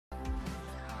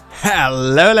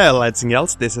Hello, lads and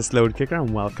gals, this is Load Kicker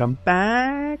and welcome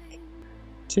back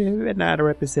to another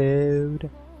episode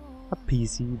of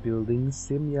PC Building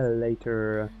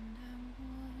Simulator.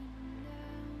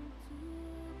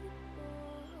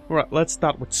 Right, let's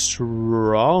start with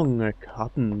strong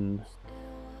cotton.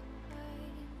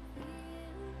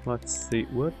 Let's see,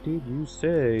 what did you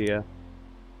say?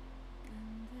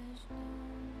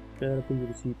 Gotta figure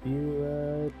the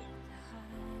CPU right.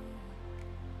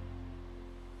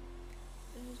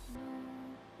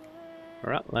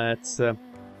 Alright, let's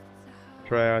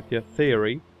try out your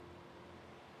theory.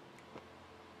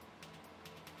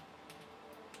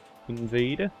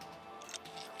 Indeed.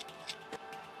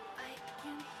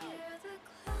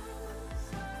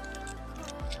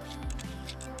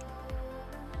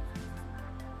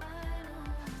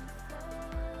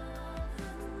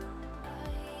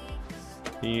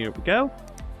 Here we go.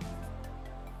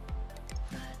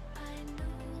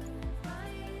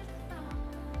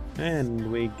 And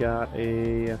we got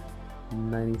a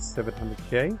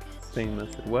 9700K, same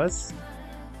as it was.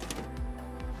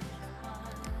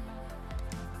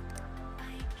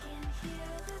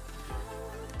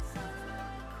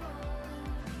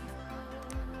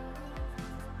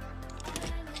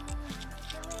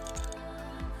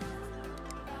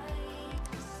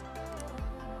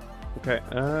 Okay,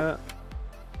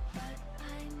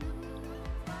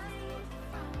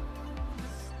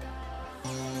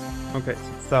 okay, so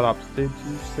setups. Did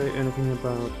you say anything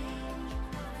about...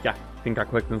 Yeah, I think I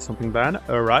clicked on something bad.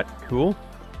 Alright, cool.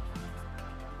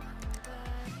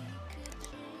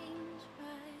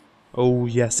 Oh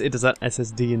yes, it is an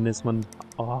SSD in this one.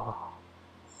 Oh,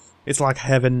 it's like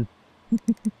heaven.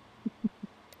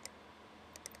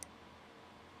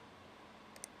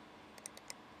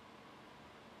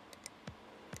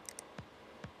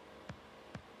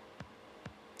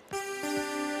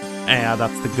 Yeah,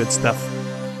 that's the good stuff.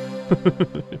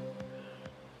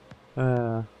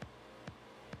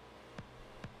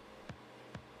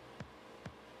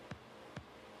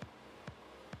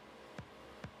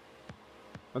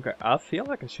 Okay, I feel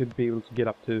like I should be able to get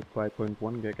up to 5.1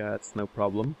 gigahertz, no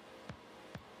problem.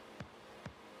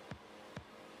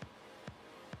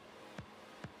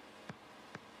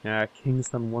 Yeah,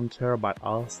 Kingston 1 terabyte,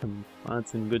 awesome.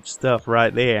 That's some good stuff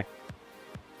right there.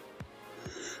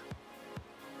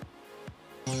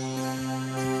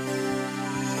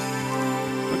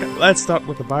 Okay, let's start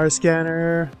with the virus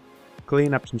scanner,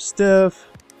 clean up some stuff.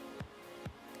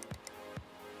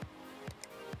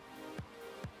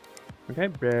 Okay,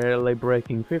 barely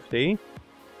breaking 50.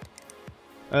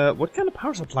 What kind of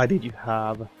power supply did you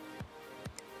have?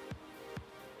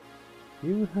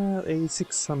 You have a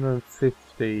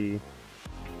 650.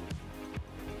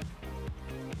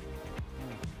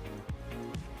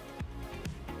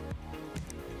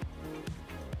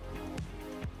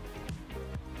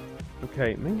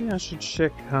 Okay, maybe I should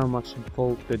check how much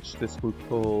voltage this will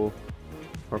pull,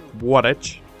 or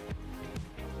wattage.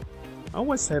 I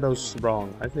always say those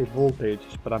wrong. I say voltage,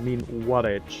 but I mean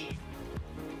wattage.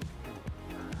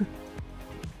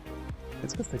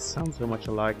 It's because they sound so much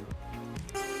alike.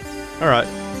 Alright.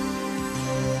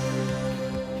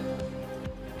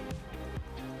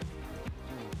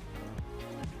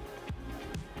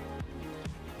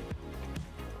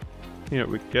 Here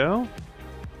we go.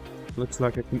 Looks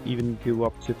like I can even go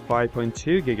up to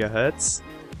 5.2 gigahertz.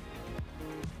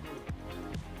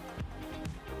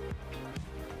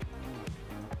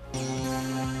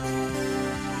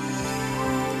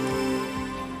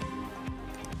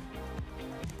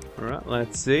 Alright,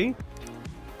 let's see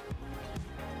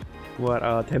what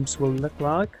our temps will look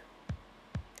like.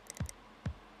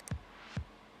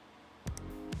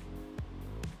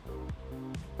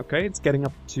 Okay, it's getting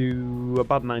up to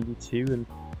about 92 and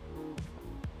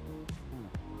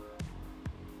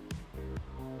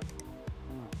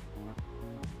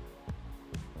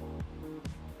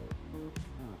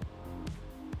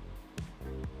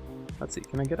let's see,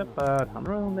 can I get up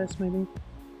 100 on this maybe?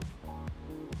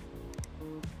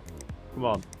 Come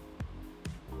on.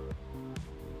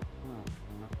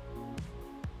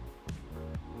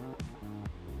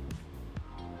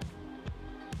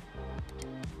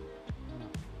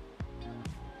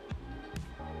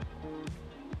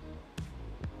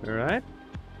 Alright.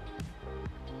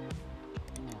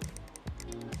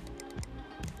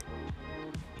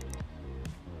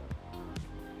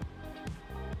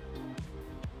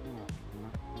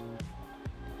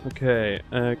 Okay,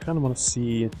 I kind of want to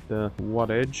see the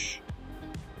wattage.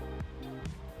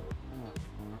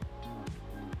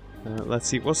 Let's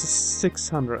see, what's the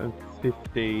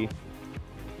 650?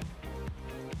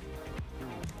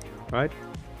 Right?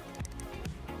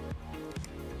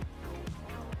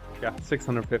 Yeah,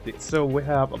 650. So we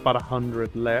have about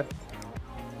 100 left.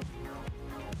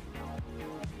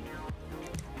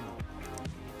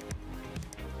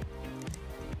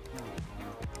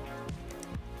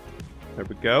 There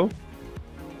we go.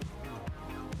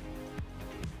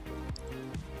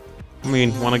 I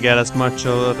mean, want to get as much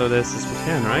out of this as we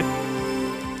can, right?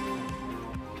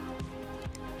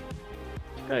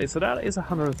 Okay, so that is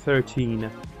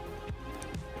 113.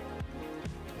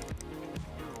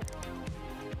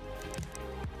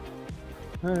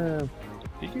 Did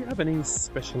you have any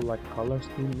special, like, color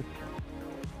scheme?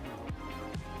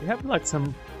 You have, like,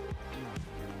 some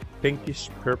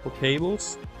pinkish purple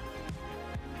cables.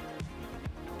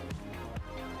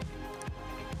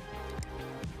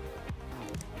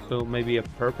 So maybe a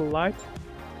purple light?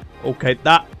 Okay,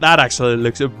 that actually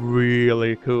looks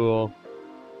really cool.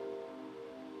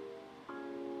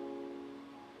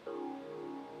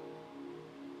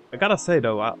 I gotta say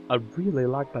though, I really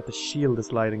like that the shield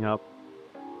is lighting up.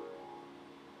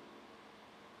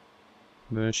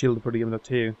 The shield for the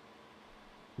M2. It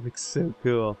looks so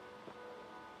cool.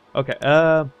 Okay,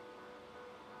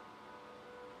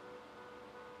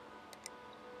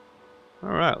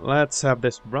 alright, let's have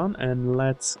this run and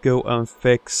let's go and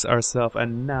fix ourselves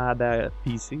another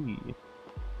PC.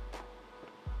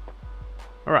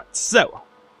 Alright, so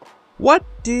what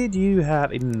did you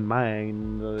have in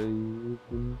mind?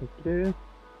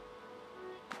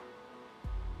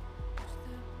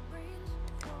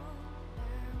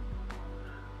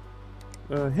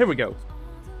 Here we go.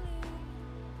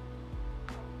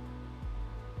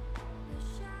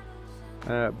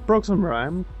 Broke some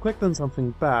RAM, clicked on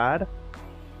something bad,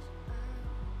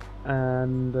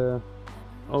 and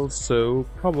also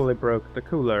probably broke the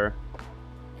cooler.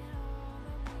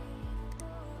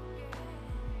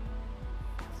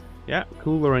 Yeah,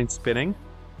 cooler ain't spinning,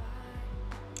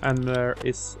 and there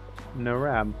is no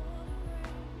RAM.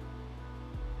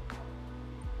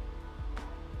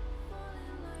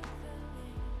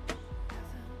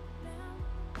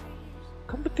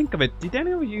 Come to think of it, did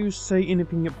any of you say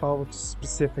anything about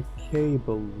specific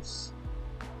cables?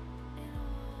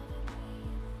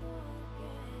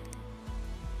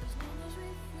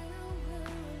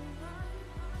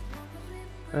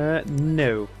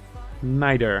 No.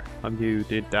 Neither of you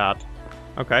did that.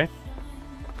 Okay.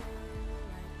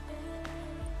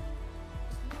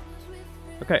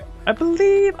 Okay, I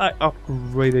believe I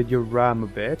upgraded your RAM a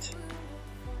bit.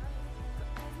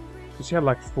 Because you had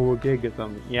like 4 gig or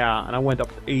something. Yeah, and I went up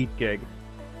to 8 gig.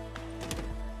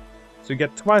 So you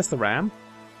get twice the RAM.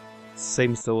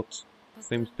 Same sort,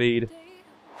 same speed.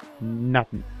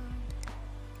 Nothing.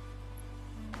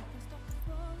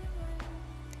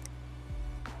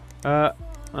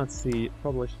 Let's see,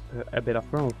 probably should put a bit of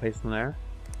thermal paste in there.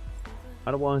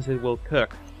 Otherwise it will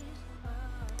cook.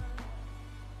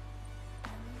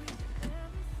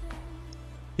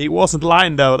 He wasn't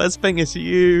lying though, this thing is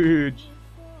huge!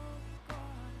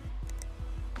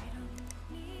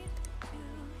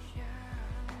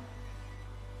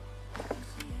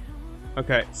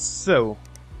 Okay, so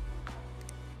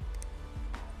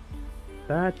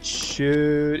that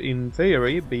should, in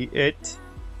theory, be it.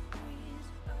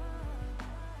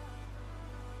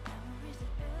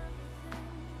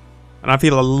 And I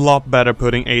feel a lot better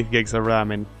putting 8 gigs of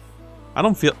RAM in. I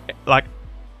don't feel like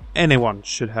anyone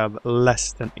should have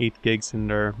less than 8 gigs in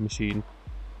their machine.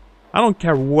 I don't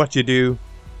care what you do,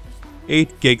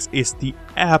 8 gigs is the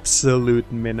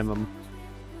absolute minimum.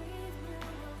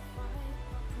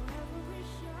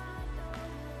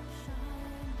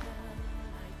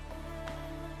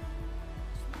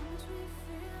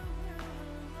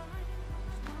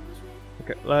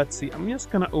 Okay, let's see. I'm just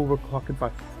gonna overclock it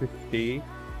by 50.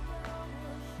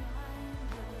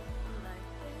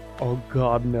 Oh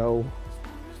god, no.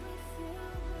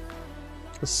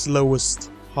 The slowest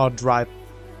hard drive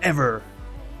ever.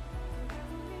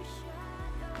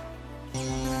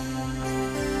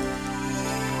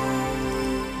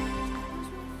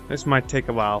 This might take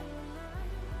a while.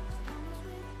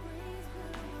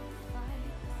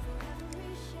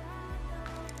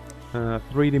 Uh,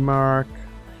 3D Mark.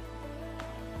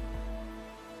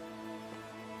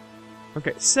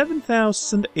 Okay,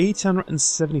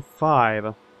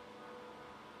 7,875.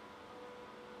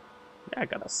 Yeah, I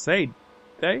gotta say,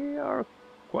 they are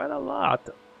quite a lot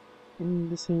in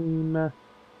the same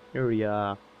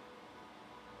area.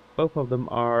 Both of them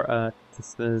are at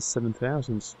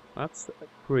 7,000s. That's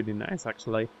pretty nice,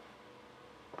 actually.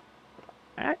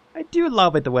 I do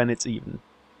love it when it's even.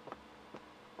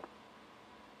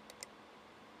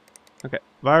 Okay,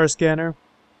 virus scanner.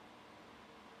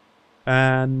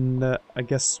 And I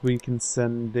guess we can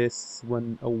send this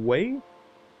one away.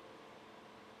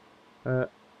 Uh,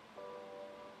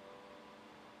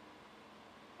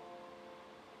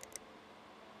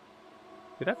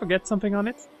 did I forget something on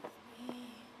it?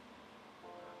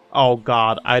 Oh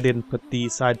god, I didn't put the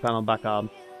side panel back on.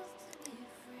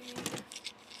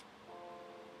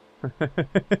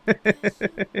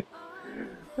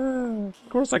 Of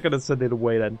course I could have sent it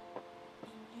away then.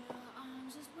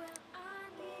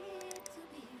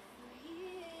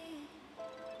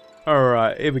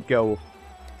 Alright, here we go.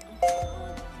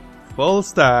 Full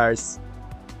stars.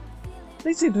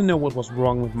 They seem to know what was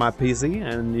wrong with my PC,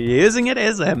 and using it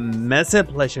is a massive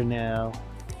pleasure now.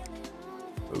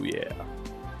 Oh yeah,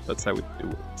 that's how we do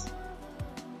it.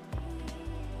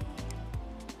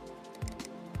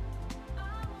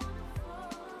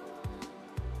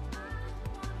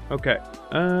 Okay,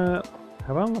 have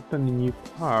I unlocked any new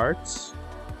parts?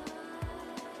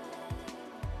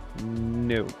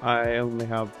 No, I only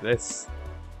have this.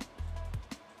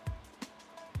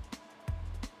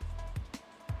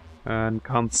 And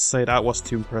can't say that was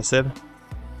too impressive.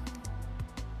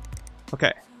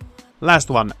 Okay, last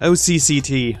one,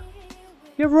 OCCT.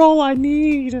 You're all I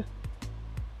need.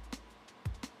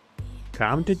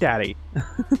 Come to daddy.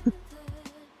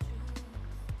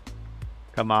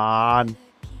 Come on.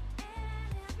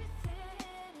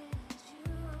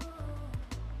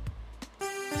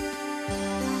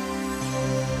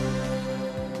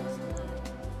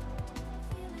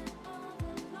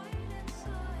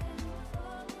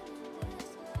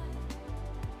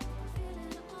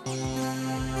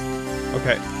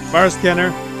 Okay, fire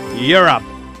scanner, you're up.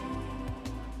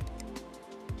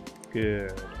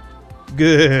 Good.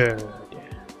 Good.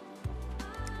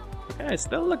 Okay,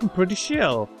 still looking pretty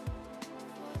chill.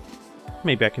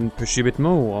 Maybe I can push you a bit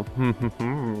more.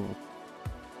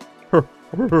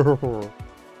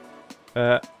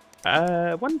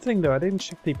 One thing though, I didn't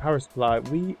check the power supply.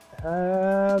 We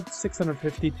have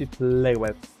 650 to play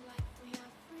with.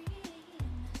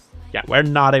 Yeah, we're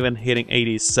not even hitting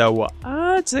 80, so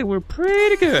I'd say we're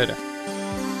pretty good.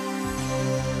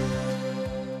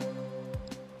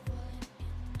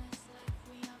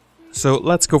 So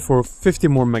let's go for 50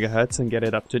 more megahertz and get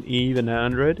it up to an even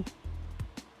 100.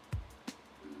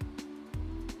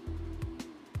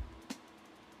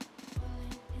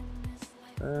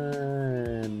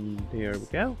 And here we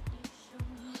go.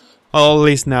 Well, at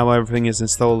least now everything is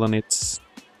installed and it's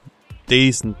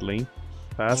decently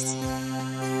fast.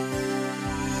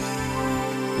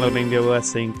 Loading the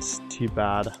OS ain't too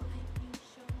bad.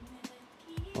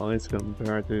 Well, it's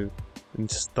compared to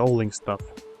installing stuff.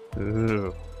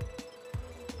 Ugh.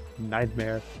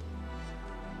 Nightmare.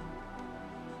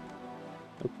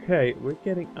 Okay, we're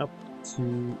getting up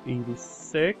to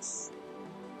 86.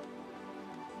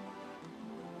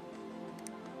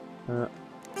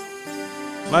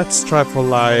 Let's try for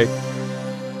like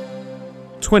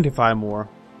 25 more.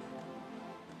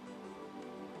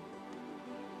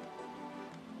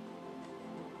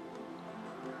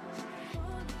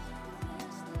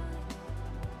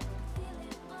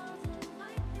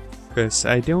 Because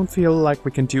I don't feel like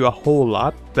we can do a whole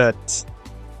lot, but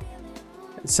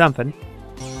something.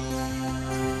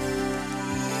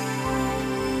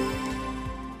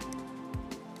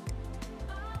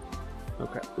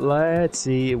 Okay, let's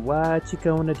see what you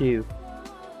gonna do.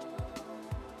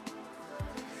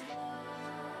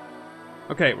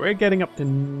 Okay, we're getting up to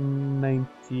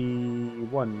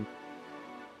 91.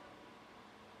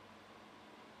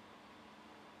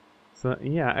 So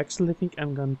yeah, actually I think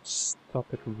I'm gonna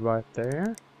stop it right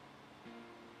there.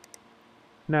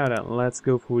 Now then, let's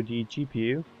go for the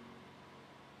GPU.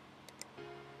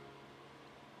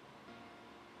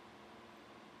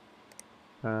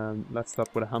 Let's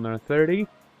start with 130.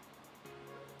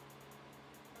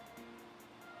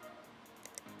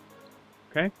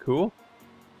 Okay, cool.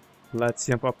 Let's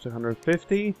jump up to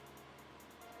 150.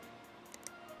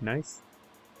 Nice.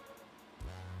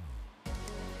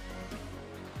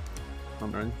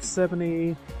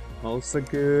 170, also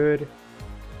good.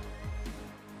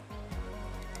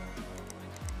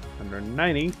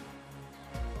 190.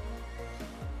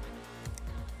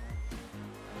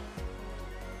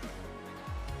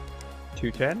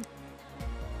 $210.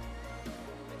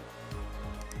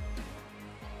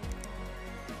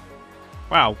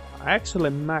 Wow, I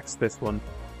actually maxed this one.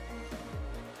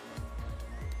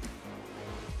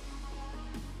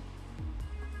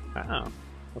 Wow,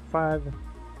 a 5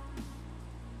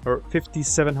 or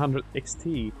 5700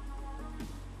 XT.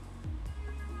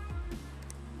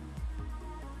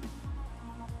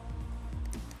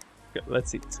 Okay,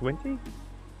 let's see, 20.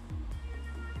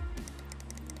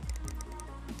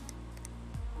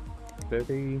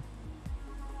 30.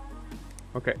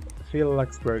 Okay, feel like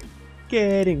we're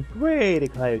getting pretty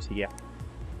close here.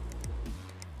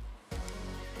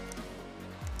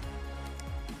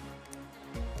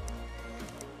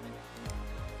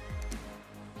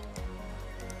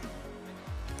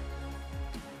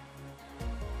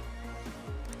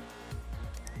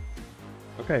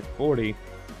 Okay, 40.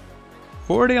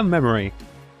 40 on memory.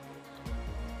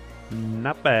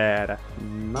 Not bad.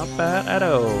 Not bad at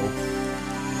all.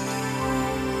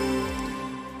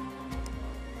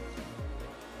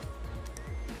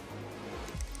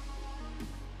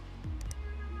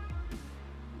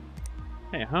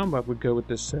 Hey, how about we go with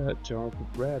this jar of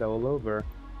red all over?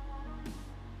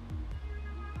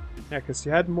 Yeah, because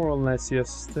you had more or less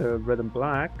just red and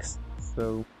blacks,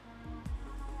 so...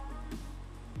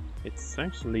 It's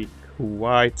actually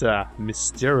quite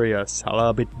mysterious, a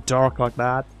little bit dark like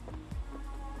that.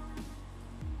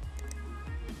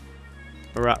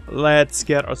 Alright, let's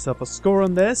get ourselves a score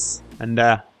on this, and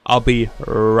I'll be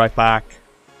right back.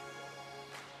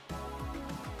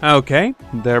 Okay,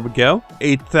 there we go,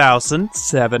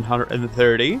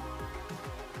 8,730.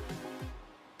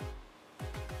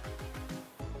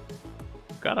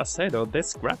 Gotta say though,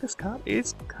 this graphics card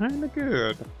is kinda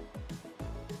good.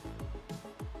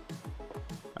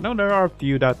 I know there are a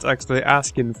few that's actually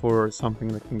asking for something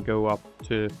that can go up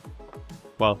to,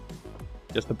 well,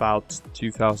 just about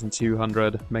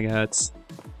 2,200 megahertz.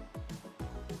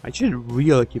 I should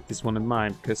really keep this one in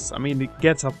mind, because, I mean, it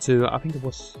gets up to, I think it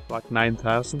was like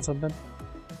 9,000 something.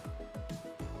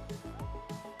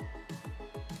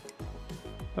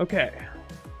 Okay.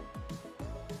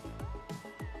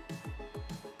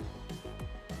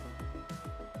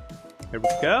 Here we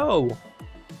go!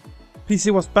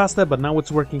 PC was busted, but now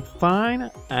it's working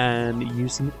fine, and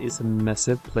using it is a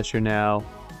massive pleasure now.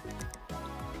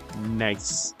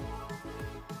 Nice.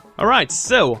 Alright,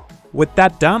 so, with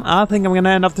that done, I think I'm gonna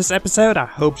end off this episode. I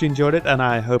hope you enjoyed it, and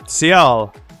I hope to see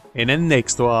y'all in the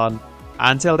next one.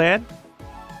 Until then,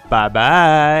 bye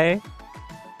bye!